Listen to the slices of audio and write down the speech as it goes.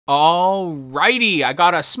Alrighty, I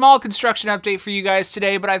got a small construction update for you guys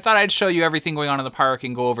today, but I thought I'd show you everything going on in the park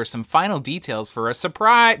and go over some final details for a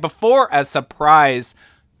surprise, before a surprise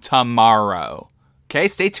tomorrow. Okay,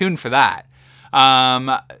 stay tuned for that.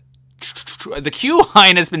 The queue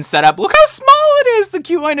line has been set up. Look how small it is. The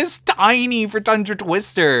queue line is tiny for Tundra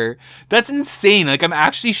Twister. That's insane. Like, I'm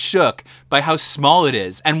actually shook by how small it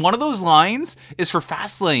is. And one of those lines is for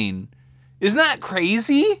Fastlane. Isn't that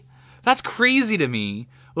crazy? That's crazy to me.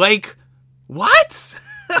 Like, what?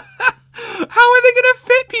 How are they going to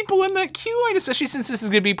fit people in that queue line? Especially since this is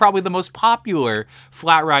going to be probably the most popular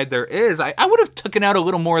flat ride there is. I would have taken out a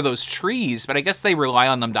little more of those trees, but I guess they rely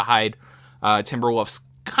on them to hide Timberwolf's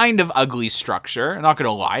kind of ugly structure. I'm not going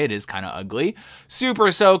to lie, it is kind of ugly. Super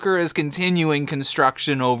Soaker is continuing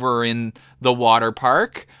construction over in the water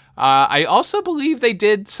park. I also believe they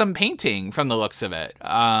did some painting from the looks of it,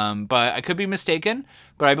 but I could be mistaken.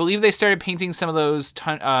 But I believe they started painting some of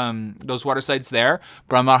those water slides there,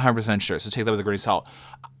 but I'm not 100% sure, so take that with a grain of salt.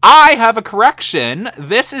 I have a correction.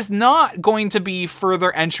 This is not going to be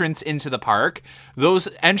further entrance into the park. Those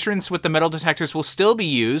entrance with the metal detectors will still be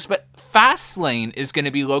used, but Fastlane is going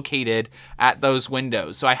to be located at those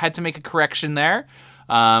windows. So I had to make a correction there.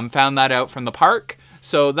 Found that out from the park.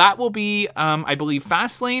 So that will be, I believe,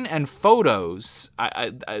 Fastlane and Photos,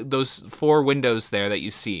 those 4 windows there that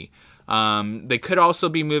you see. They could also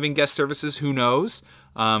be moving guest services, who knows,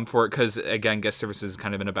 because, again, guest services is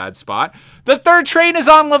kind of in a bad spot. The 3rd train is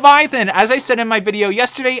on Leviathan. As I said in my video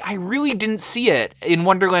yesterday, I really didn't see it in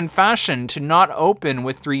Wonderland fashion to not open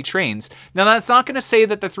with 3 trains. Now, that's not going to say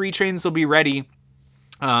that the 3 trains will be ready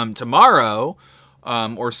tomorrow,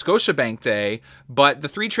 or Scotiabank Day, but the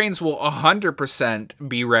 3 trains will 100%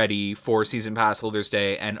 be ready for Season Pass Holders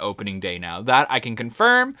Day and Opening Day now. That I can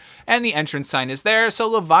confirm, and the entrance sign is there, so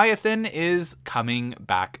Leviathan is coming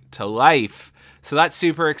back to life. So that's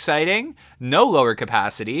super exciting. No lower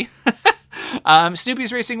capacity.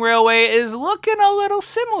 Snoopy's Racing Railway is looking a little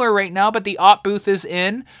similar right now, but the op booth is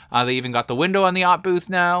in. They even got the window on the op booth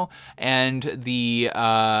now, and the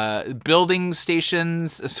building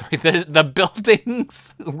stations, sorry, the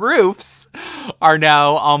buildings roofs are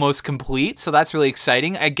now almost complete, so that's really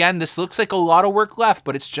exciting. Again, this looks like a lot of work left,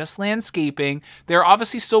 but it's just landscaping. They're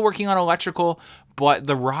obviously still working on electrical, but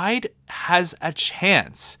the ride has a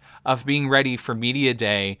chance of being ready for Media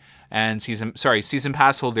Day and Season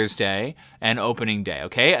Pass Holders Day and Opening Day,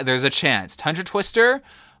 okay? There's a chance. Tundra Twister,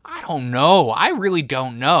 I don't know. I really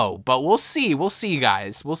don't know, but we'll see. We'll see,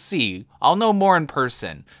 guys. We'll see. I'll know more in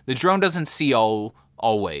person. The drone doesn't see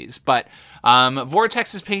always, but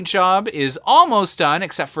Vortex's paint job is almost done,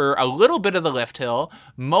 except for a little bit of the lift hill,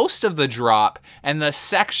 most of the drop, and the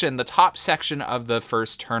top section of the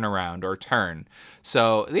first turnaround or turn.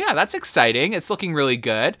 So yeah, that's exciting. It's looking really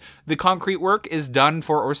good. The concrete work is done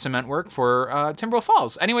or cement work for Timberwolf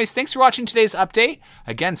Falls. Anyways, thanks for watching today's update.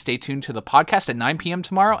 Again, stay tuned to the podcast at 9 p.m.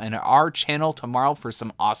 tomorrow and our channel tomorrow for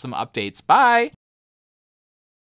some awesome updates. Bye!